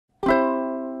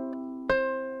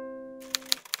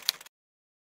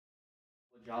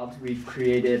Jobs, we've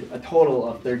created a total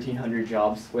of 1,300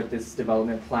 jobs with this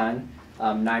development plan.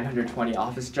 920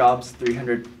 office jobs,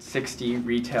 360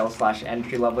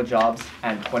 retail/entry-level jobs,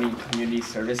 and 20 community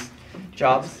service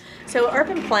jobs. So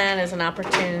Urban Plan is an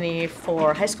opportunity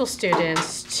for high school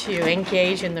students to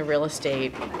engage in the real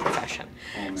estate profession.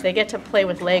 So they get to play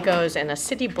with Legos and a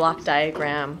city block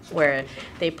diagram where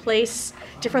they place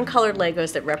different colored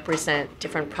Legos that represent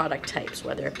different product types,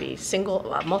 whether it be single,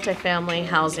 multifamily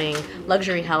housing,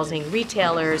 luxury housing,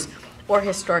 retailers, or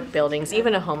historic buildings,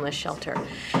 even a homeless shelter.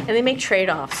 And they make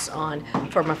trade-offs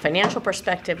from a financial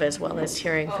perspective, as well as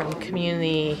hearing from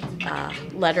community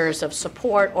letters of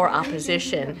support or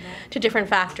opposition to different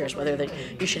factors, whether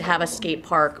you should have a skate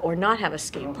park or not have a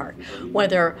skate park,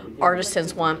 whether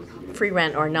artisans want free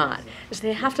rent or not. So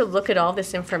they have to look at all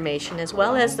this information, as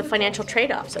well as the financial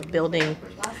trade-offs of building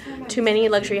too many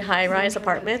luxury high-rise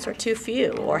apartments or too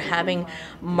few, or having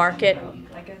market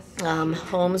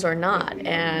homes or not.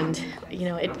 And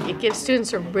it gives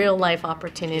students a real-life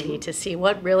opportunity to see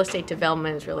what real estate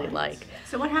development is really like.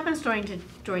 So what happens during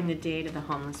the day to the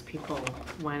homeless people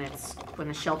when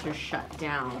the shelter's shut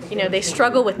down? They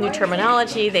struggle with new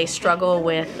terminology. They struggle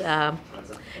with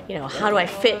how do I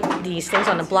fit these things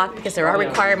on the block, because there are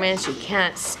requirements. You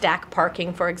can't stack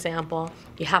parking, for example.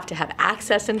 You have to have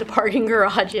access into parking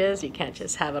garages. You can't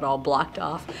just have it all blocked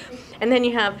off. And then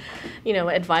you have,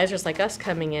 advisors like us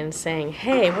coming in saying,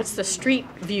 hey, what's the street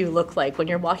view look like when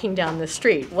you're walking down the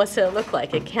street? What's it look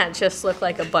like? It can't just look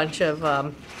like a bunch of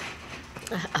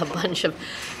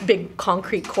big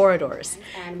concrete corridors.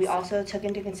 And we also took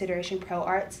into consideration pro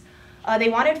arts. They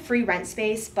wanted free rent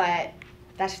space, but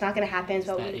that's not going to happen.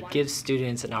 So it gives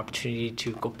students an opportunity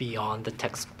to go beyond the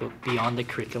textbook, beyond the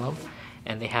curriculum,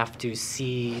 and they have to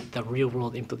see the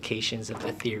real-world implications of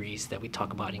the theories that we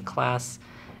talk about in class.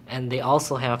 And they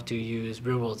also have to use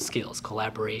real-world skills,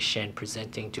 collaboration,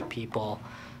 presenting to people.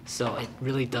 So it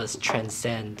really does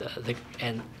transcend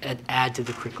and add to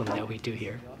the curriculum that we do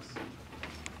here.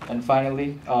 And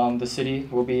finally, the city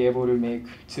will be able to make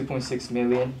 $2.6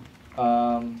 million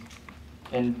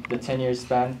in the 10-year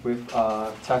span with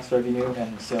tax revenue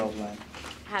and sale of land.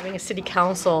 Having a city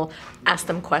council ask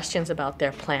them questions about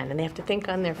their plan, and they have to think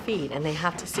on their feet, and they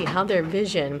have to see how their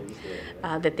vision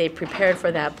that they prepared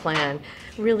for that plan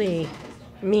really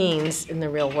means in the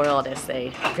real world as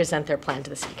they present their plan to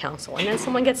the city council. And then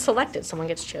someone gets selected, someone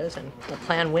gets chosen, the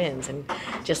plan wins, and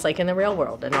just like in the real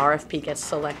world, an RFP gets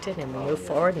selected and we move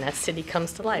forward and that city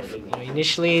comes to life.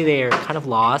 Initially they're kind of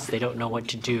lost, they don't know what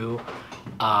to do,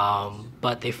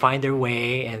 but they find their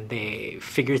way and they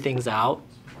figure things out,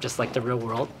 just like the real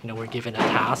world. We're given a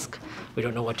task, we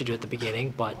don't know what to do at the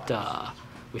beginning, but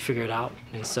we figure it out,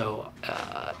 and so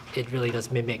it really does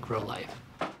mimic real life.